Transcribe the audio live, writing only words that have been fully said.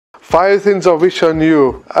5 things I wish I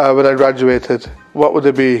knew when I graduated. What would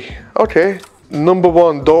they be? Okay, number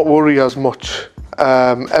 1, don't worry as much.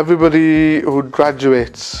 Everybody who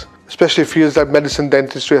graduates, especially fields like medicine,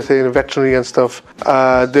 dentistry, I think, veterinary and stuff,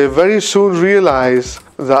 they very soon realize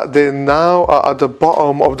that they now are at the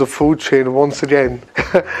bottom of the food chain once again.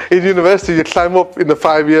 In university, you climb up in the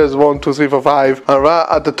 5 years, 1, 2, 3, 4, 5, and right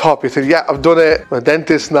at the top, you think, yeah, I've done it, I'm a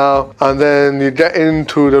dentist now. And then you get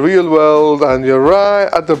into the real world and you're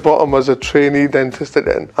right at the bottom as a trainee dentist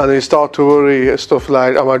again. And you start to worry stuff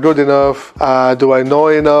like, am I good enough? Do I know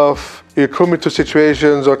enough? You come into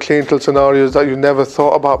situations or clinical scenarios that you never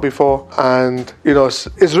thought about before. And, you know,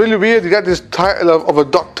 it's really weird. You get this title of a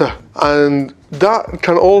doctor, and that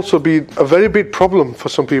can also be a very big problem for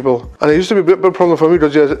some people. And it used to be a big problem for me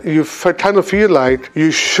because you kind of feel like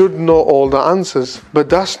you should know all the answers. But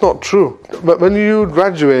that's not true. But when you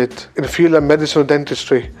graduate in the field of medicine or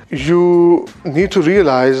dentistry, you need to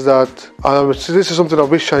realize that, this is something I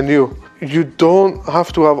wish I knew, you don't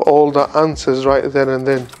have to have all the answers right then and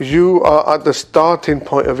then. You are at the starting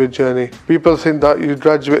point of your journey. People think that you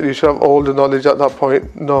graduate, you should have all the knowledge at that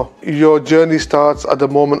point. No, your journey starts at the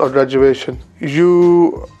moment of graduation.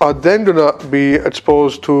 You are then gonna be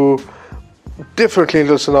exposed to different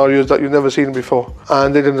clinical scenarios that you've never seen before,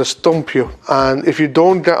 and they're gonna stump you. And if you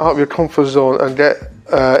don't get out of your comfort zone and get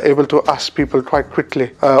able to ask people quite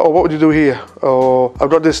quickly, oh, what would you do here? Or I've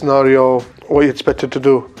got this scenario, what are you expected to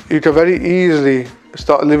do? You can very easily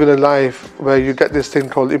start living a life where you get this thing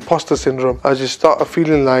called imposter syndrome, as you start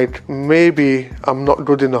feeling like maybe I'm not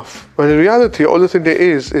good enough. When in reality, all the thing there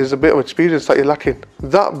is a bit of experience that you're lacking.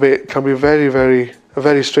 That bit can be very, very,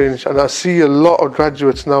 very strange. And I see a lot of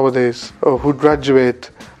graduates nowadays who graduate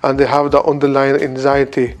and they have that underlying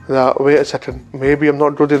anxiety that, wait a second, maybe I'm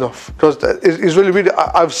not good enough. Because it's really weird.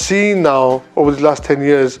 I've seen now over the last 10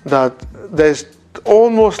 years that there's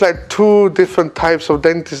almost like 2 different types of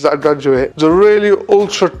dentists that graduate. The really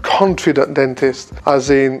ultra confident dentist, as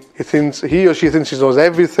in he or she thinks he knows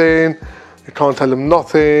everything, you can't tell them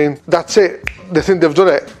nothing, that's it, they think they've done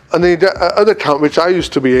it. And then you get another camp, which I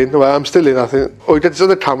used to be in, where I'm still in, I think, or you get this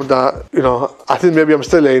other camp that, you know, I think maybe I'm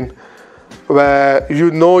still in, where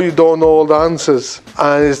you know you don't know all the answers,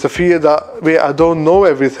 and it's the fear that, wait, I don't know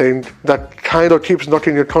everything, that kind of keeps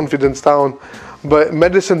knocking your confidence down. But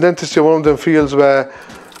medicine, dentistry are one of them fields where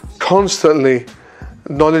constantly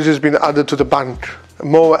knowledge is being added to the bank.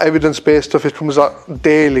 More evidence-based stuff, it comes out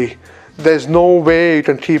daily. There's no way you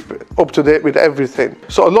can keep up to date with everything.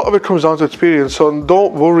 So a lot of it comes down to experience, so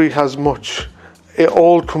don't worry as much. It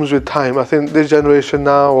all comes with time. I think this generation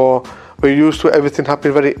now, or we're used to everything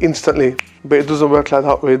happening very instantly, but it doesn't work like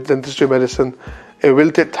that with dentistry medicine. It will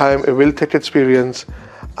take time, it will take experience,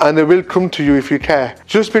 and it will come to you if you care.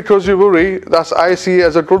 Just because you worry, I see it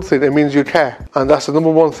as a good thing. It means you care. And that's the number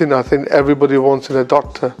 1 thing I think everybody wants in a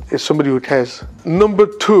doctor, is somebody who cares. Number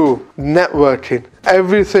 2, networking.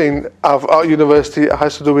 Everything at university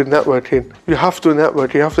has to do with networking. You have to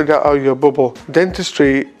network, you have to get out of your bubble.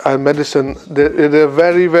 Dentistry and medicine, they're a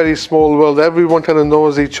very, very small world. Everyone kind of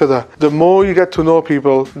knows each other. The more you get to know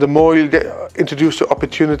people, the more you get introduced to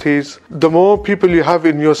opportunities, the more people you have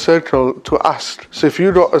in your circle to ask. So if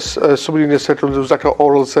you got somebody in your circle who's like an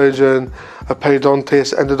oral surgeon, a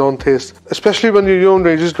periodontist, endodontist, especially when you're young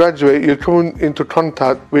and you just graduate, you're coming into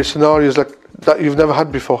contact with scenarios like that you've never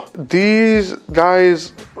had before. These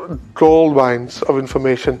guys, gold mines of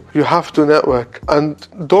information. You have to network, and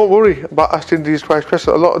don't worry about asking these questions.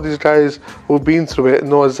 A lot of these guys who've been through it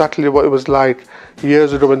know exactly what it was like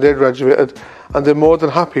years ago when they graduated, and they're more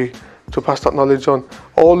than happy to pass that knowledge on.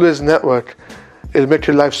 Always network. It'll make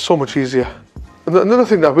your life so much easier. Another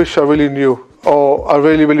thing that I wish I really knew, or I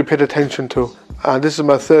really, really paid attention to, and this is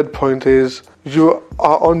my 3rd point, is you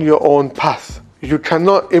are on your own path. You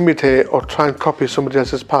cannot imitate or try and copy somebody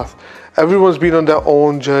else's path. Everyone's been on their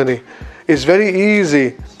own journey. It's very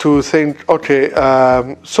easy to think, okay,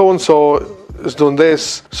 so-and-so has done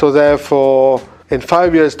this, so therefore in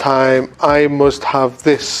 5 years' time, I must have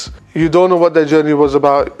this. You don't know what their journey was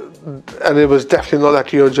about, and it was definitely not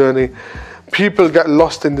like your journey. People get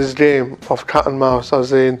lost in this game of cat and mouse,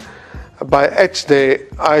 as in, by X day,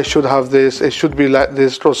 I should have this, it should be like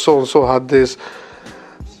this, because so-and-so had this.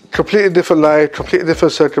 Completely different life, completely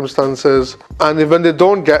different circumstances, and when they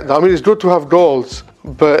don't get that, I mean, it's good to have goals,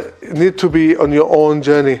 but you need to be on your own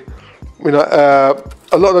journey. You know,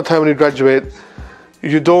 a lot of the time when you graduate,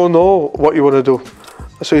 you don't know what you want to do,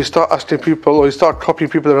 so you start asking people, or you start copying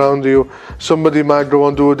people around you. Somebody might go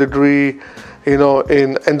and do a degree, you know,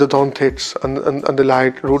 in endodontics and the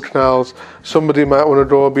like, root canals. Somebody might want to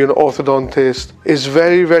go and be an orthodontist. It's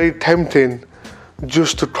very, very tempting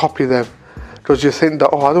just to copy them. because you think that,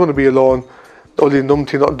 oh, I don't want to be alone, only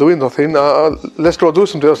numpty not doing nothing. Let's go do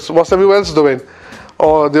something else. What's everyone else doing?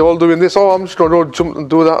 Or they're all doing this. Oh, I'm just going to go jump and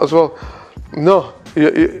do that as well. No,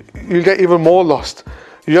 you get even more lost.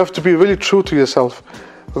 You have to be really true to yourself.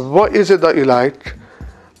 What is it that you like?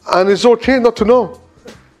 And it's okay not to know.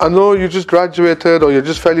 I know you just graduated or you're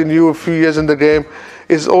just fairly new, a few years in the game.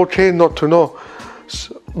 It's okay not to know.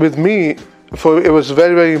 So with me, it was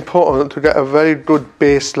very, very important to get a very good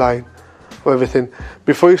baseline of everything.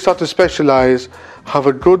 Before you start to specialize, have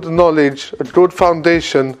a good knowledge, a good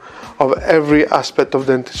foundation of every aspect of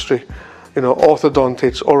dentistry. You know,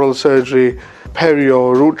 orthodontics, oral surgery,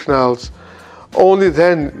 perio, root canals. Only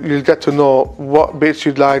then you'll get to know what bits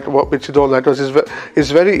you like, what bits you don't like. Because it's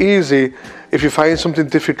very easy, if you find something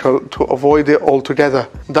difficult, to avoid it altogether.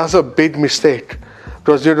 That's a big mistake,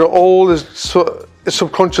 because you're always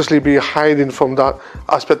subconsciously be hiding from that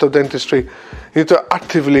aspect of dentistry. You need to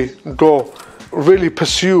actively go, really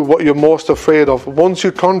pursue what you're most afraid of. Once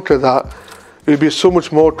you conquer that, you'll be so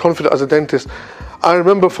much more confident as a dentist. I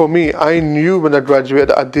remember for me, I knew when I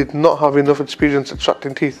graduated I did not have enough experience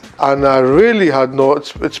extracting teeth. And I really had no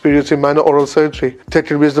experience in minor oral surgery.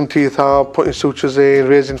 Taking wisdom teeth out, putting sutures in,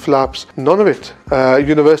 raising flaps, none of it.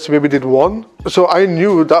 University maybe did one. So I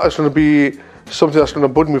knew that was going to be something that's going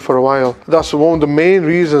to bug me for a while. That's one of the main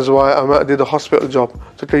reasons why I did a hospital job.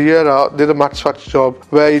 Took a year out, did a match scratch job,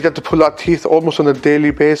 where you get to pull out teeth almost on a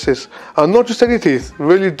daily basis. And not just any teeth,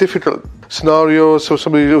 really difficult scenarios. So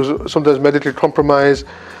somebody who's sometimes medically compromised,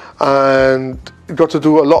 and you got to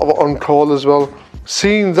do a lot of on-call as well.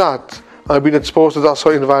 Seeing that, I've been exposed to that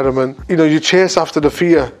sort of environment, you know, you chase after the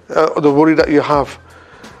fear, the worry that you have.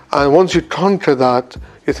 And once you conquer that,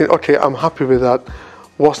 you think, okay, I'm happy with that.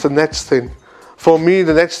 What's the next thing? For me,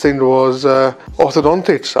 the next thing was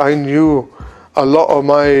orthodontics. I knew a lot of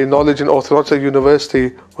my knowledge in orthodontics at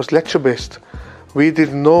university was lecture-based. We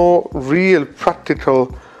did no real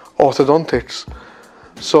practical orthodontics.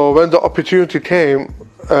 So when the opportunity came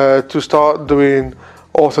to start doing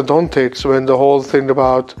orthodontics, when the whole thing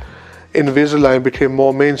about Invisalign became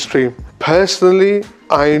more mainstream, personally,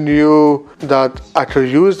 I knew that I could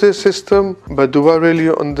use this system, but do I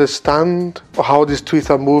really understand how these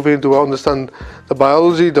teeth are moving? Do I understand the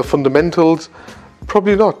biology, the fundamentals?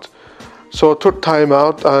 Probably not. So I took time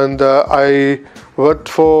out, and I worked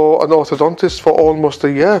for an orthodontist for almost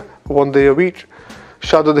a year, 1 day a week.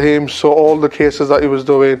 Shadowed him, saw all the cases that he was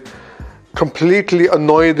doing, completely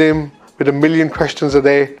annoyed him with a million questions a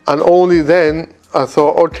day. And only then I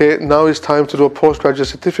thought, okay, now it's time to do a postgraduate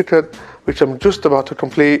certificate, which I'm just about to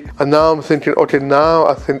complete. And now I'm thinking, okay, now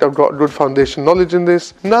I think I've got good foundation knowledge in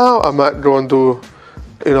this. Now I might go and do,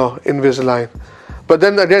 you know, Invisalign. But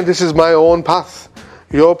then again, this is my own path.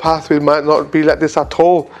 Your pathway might not be like this at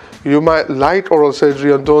all. You might like oral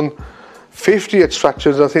surgery and done 50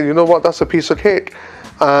 extractions. I think, you know what, that's a piece of cake.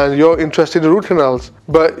 And you're interested in root canals.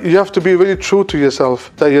 But you have to be really true to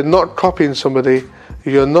yourself, that you're not copying somebody.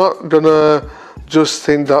 You're not gonna just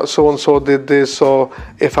think that so-and-so did this, so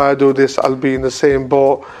if I do this, I'll be in the same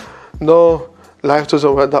boat. No, life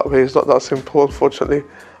doesn't work that way. It's not that simple, unfortunately.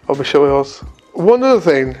 I wish it was. One other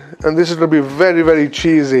thing, and this is going to be very, very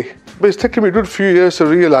cheesy, but it's taken me a good few years to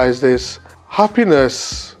realize this.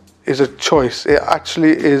 Happiness is a choice. It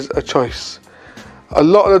actually is a choice. A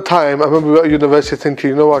lot of the time, I remember at university thinking,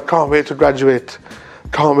 you know, I can't wait to graduate.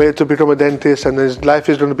 Can't wait to become a dentist, and his life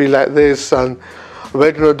is going to be like this, and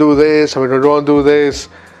we're going to do this, and we're going to go and do this.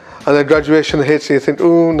 And then graduation hits, and you think,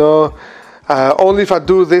 oh no, only if I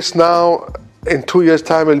do this now, in 2 years'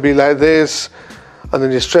 time, it'll be like this. And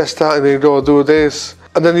then you're stressed out, and then you go and do this.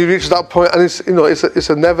 And then you reach that point, and it's, you know, it's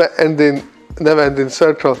a never-ending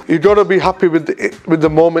circle. You got to be happy with the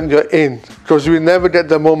moment you're in, because you will never get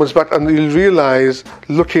the moments back. And you'll realize,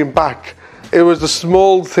 looking back, it was the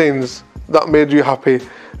small things that made you happy.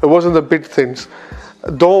 It wasn't the big things.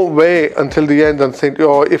 Don't wait until the end and think,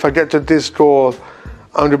 oh, if I get to this goal,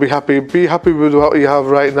 I'm going to be happy. Be happy with what you have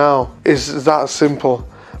right now. It's that simple.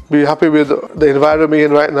 Be happy with the environment you're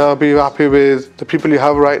in right now. Be happy with the people you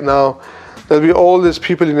have right now. There'll be all these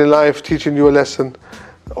people in your life teaching you a lesson.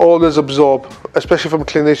 Always absorb, especially from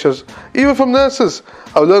clinicians, even from nurses.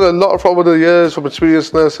 I've learned a lot from over the years from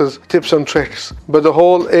experienced nurses, tips and tricks. But the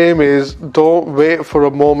whole aim is, don't wait for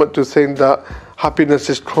a moment to think that happiness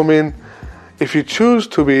is coming. If you choose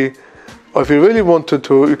to be, or if you really wanted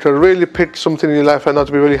to, you can really pick something in your life right now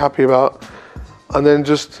to be really happy about, and then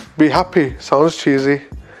just be happy. Sounds cheesy,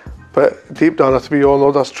 but deep down, I think we all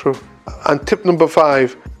know that's true. And tip number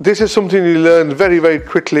 5, this is something you learn very, very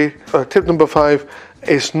quickly. Tip number 5,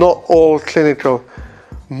 it's not all clinical.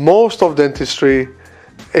 Most of dentistry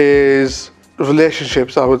is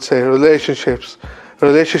relationships, I would say, relationships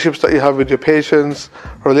that you have with your patients,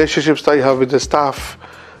 relationships that you have with the staff,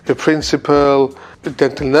 your principal, the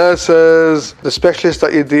dental nurses, the specialists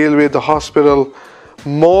that you deal with, the hospital.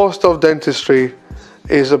 Most of dentistry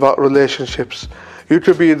is about relationships. You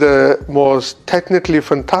could be the most technically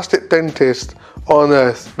fantastic dentist on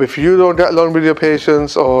earth. If you don't get along with your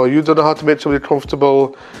patients, or you don't know how to make somebody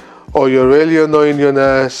comfortable, or you're really annoying your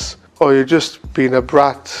nurse, or you're just being a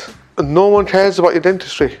brat, no one cares about your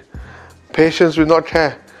dentistry. Patients will not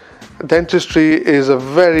care. Dentistry is a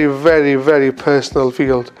very, very, very personal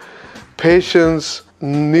field. Patients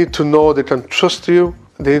need to know they can trust you.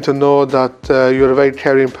 They need to know that you're a very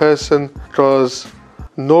caring person, because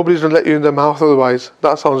nobody's going to let you in their mouth otherwise.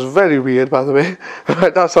 That sounds very weird, by the way.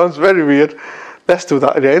 Right? That sounds very weird. Let's do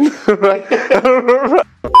that again. Right?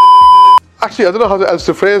 Actually, I don't know how else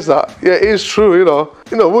to phrase that. Yeah, it is true, you know.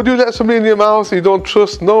 Would you let somebody in your mouth you don't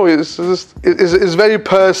trust? No, it's very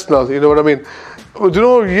personal, you know what I mean?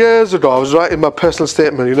 Well, years ago I was writing my personal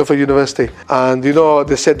statement, for university, and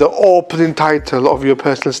they said the opening title of your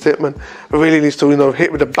personal statement really needs to,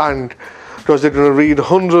 hit with a bang, because they're going to read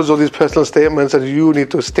hundreds of these personal statements and you need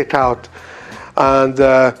to stick out. And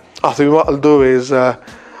I think what I'll do is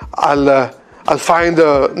I'll find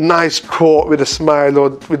a nice quote with a smile or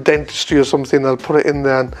with dentistry or something. I'll put it in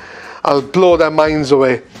there and I'll blow their minds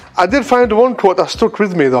away. I did find one quote that stuck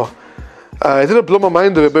with me though. It didn't blow my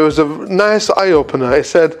mind away, but it was a nice eye-opener. It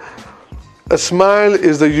said, "A smile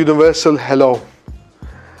is the universal hello."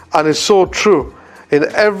 And it's so true. In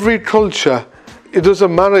every culture, it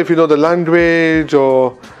doesn't matter if you know the language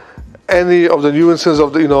or any of the nuances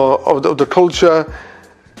of the culture.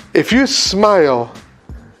 If you smile,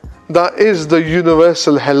 that is the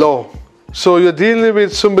universal hello. So you're dealing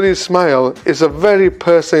with somebody's smile. It's a very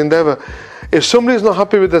personal endeavor. If somebody's not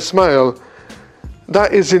happy with their smile,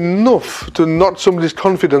 that is enough to knock somebody's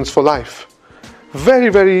confidence for life. Very,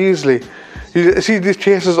 very easily. You see these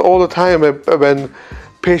cases all the time when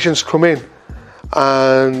patients come in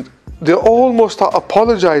and they almost start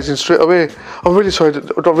apologizing straight away. "I'm really sorry,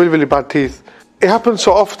 I've got really, really bad teeth." It happens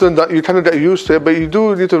so often that you kind of get used to it, but you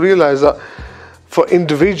do need to realize that for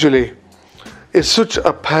individually, it's such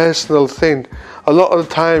a personal thing. A lot of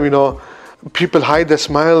the time, people hide their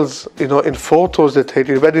smiles, in photos they take,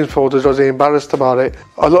 in wedding photos, or they're embarrassed about it.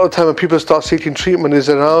 A lot of the time when people start seeking treatment is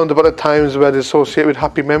around about the times where they associate with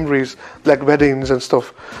happy memories, like weddings and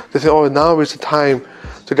stuff. They think, "Oh, now is the time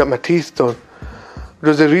to get my teeth done."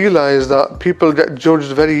 Because they realize that people get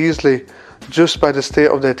judged very easily just by the state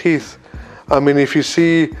of their teeth. I mean, if you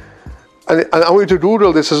see, and I want you to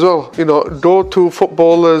Google this as well, go to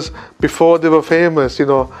footballers before they were famous,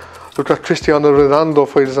 look at Cristiano Ronaldo,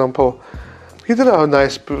 for example. He didn't have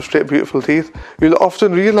nice, straight, beautiful teeth. You'll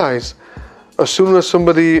often realize as soon as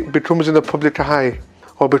somebody becomes in the public eye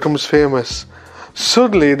or becomes famous,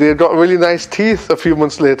 suddenly they've got really nice teeth a few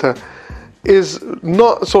months later. Is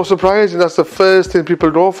not so surprising. That's the first thing people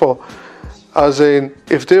go for. As in,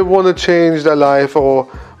 if they want to change their life, or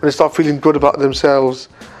when they start feeling good about themselves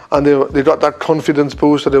and they got that confidence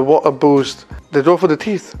boost, or they want a boost, they go for the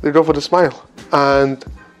teeth, they go for the smile. And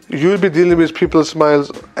you'll be dealing with people's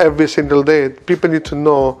smiles every single day. People need to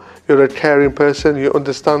know you're a caring person, you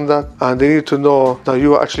understand that, and they need to know that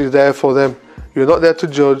you are actually there for them. You're not there to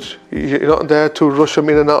judge, you're not there to rush them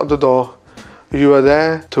in and out of the door. You are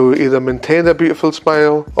there to either maintain a beautiful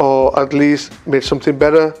smile or at least make something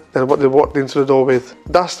better than what they walked into the door with.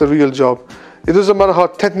 That's the real job. It doesn't matter how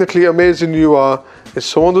technically amazing you are. If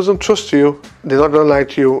someone doesn't trust you, they're not going to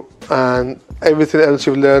like you, and everything else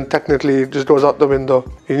you've learned technically just goes out the window.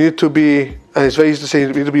 You need to be, and it's very easy to say,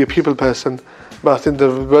 you need to be a people person, but I think the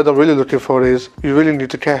word I'm really looking for is you really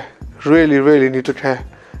need to care. Really, really need to care.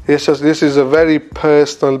 This is a very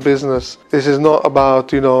personal business. This is not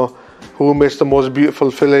about, who makes the most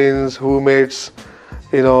beautiful fillings, who makes,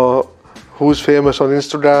 who's famous on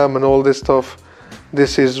Instagram and all this stuff.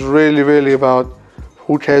 This is really, really about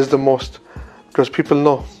who cares the most, because people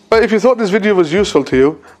know. But if you thought this video was useful to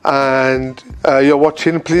you and you're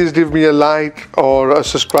watching, please give me a like or a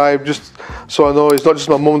subscribe, just so I know it's not just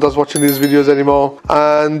my mum that's watching these videos anymore.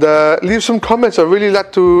 And leave some comments. I really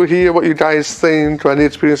like to hear what you guys think, or any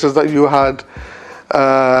experiences that you had.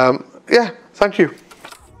 Yeah, thank you.